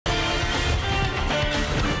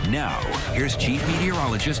Now, here's Chief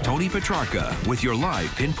Meteorologist Tony Petrarca with your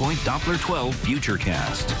live Pinpoint Doppler 12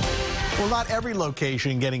 Futurecast. Well, not every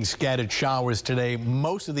location getting scattered showers today.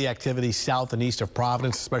 Most of the activity south and east of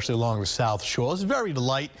Providence, especially along the South Shore, is very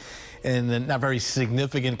light and not very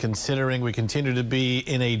significant considering we continue to be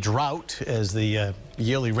in a drought as the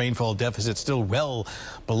yearly rainfall deficit still well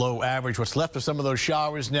below average. What's left of some of those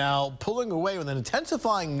showers now pulling away with an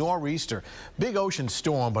intensifying nor'easter. Big ocean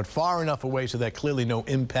storm, but far enough away so that clearly no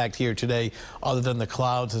impact here today other than the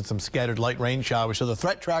clouds and some scattered light rain showers. So the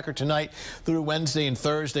threat tracker tonight through Wednesday and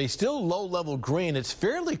Thursday still low level green. It's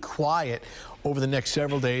fairly quiet over the next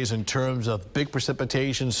several days in terms of big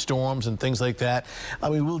precipitation, storms and things like that.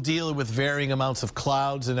 We will deal with varying amounts of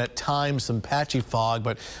clouds and at times some patchy fog,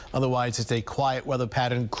 but otherwise it's a quiet weather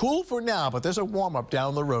pattern. Cool for now, but there's a warm up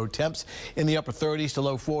down the road. Temps in the upper 30s to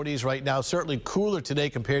low 40s right now. Certainly cooler today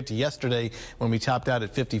compared to yesterday when we topped out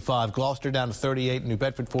at 55. Gloucester down to 38, New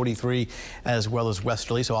Bedford 43, as well as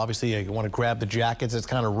Westerly. So obviously you want to grab the jackets. It's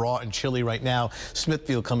kind of raw and chilly right now.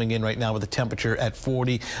 Smithfield coming in right now with a temperature at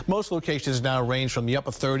 40. Most locations now range from the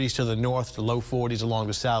upper 30s to the north to low 40s along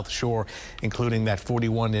the South Shore, including that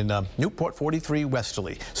 41 in Newport, 43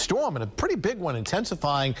 Westerly. Storm, and a pretty big one,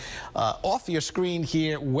 intensifying off your screen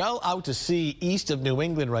here, well out to sea east of New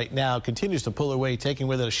England right now. Continues to pull away, taking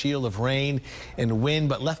with it a shield of rain and wind,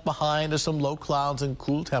 but left behind are some low clouds and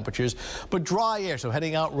cool temperatures, but dry air. So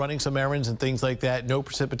heading out, running some errands and things like that. No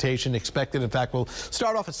precipitation expected. In fact, we'll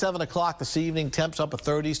start off at 7 o'clock this evening. Temps upper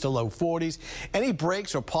 30s to low 40s. Any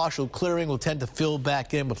breaks or partial clearing will tend to fill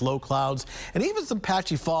back in with low clouds and even some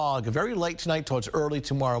patchy fog. Very late tonight towards early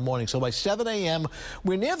tomorrow morning. So by 7 a.m.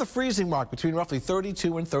 we're near the freezing mark between roughly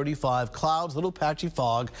 32 and 35. Clouds, little patchy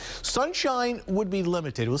fog. Sunshine would be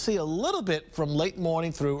limited. We'll see a little bit from late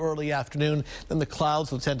morning through early afternoon. Then the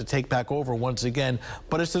clouds will tend to take back over once again.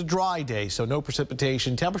 But it's a dry day, so no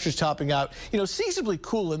precipitation. Temperatures topping out, seasonably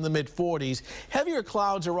cool in the mid-40s. Heavier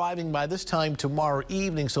clouds arriving by this time tomorrow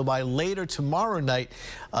evening. So by later tomorrow night,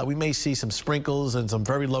 we may see some sprinkles and some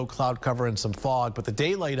very low cloud cover and some fog. But the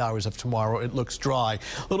daylight hours of tomorrow, it looks dry.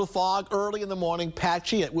 Little fog early in the morning,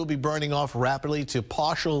 patchy. It will be burning off rapidly to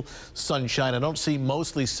partial sunshine. I don't see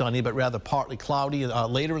mostly sunny, but rather partly cloudy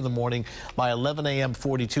later in the morning. By 11 a.m.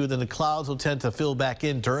 42. Then the clouds will tend to fill back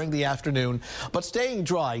in during the afternoon, but staying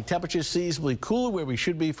dry. Temperatures seasonably cooler where we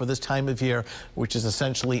should be for this time of year, which is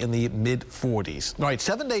essentially in the mid-40s. All right,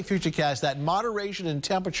 7-day Futurecast. That moderation in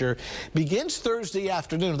temperature begins Thursday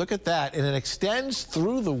afternoon. Look at that, and it extends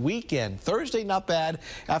through the weekend. Thursday, not bad.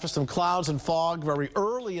 After some clouds and fog very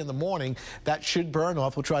early in the morning, that should burn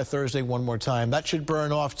off. We'll try Thursday one more time. That should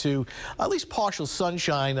burn off to at least partial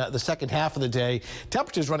sunshine the second half of the day.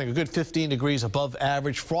 Temperatures running a good 15 degrees above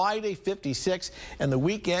average. Friday, 56, and the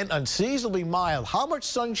weekend unseasonably mild. How much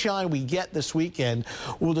sunshine we get this weekend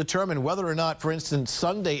will determine whether or not, for instance,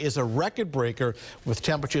 Sunday is a record breaker with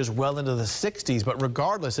temperatures well into the 60s. But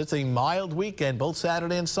regardless, it's a mild weekend, both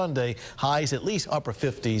Saturday and Sunday. Highs at least upper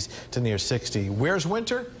 50s to near 60. Where's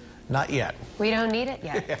winter? Not yet. We don't need it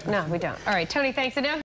yet. No, we don't. All right, Tony, thanks enough.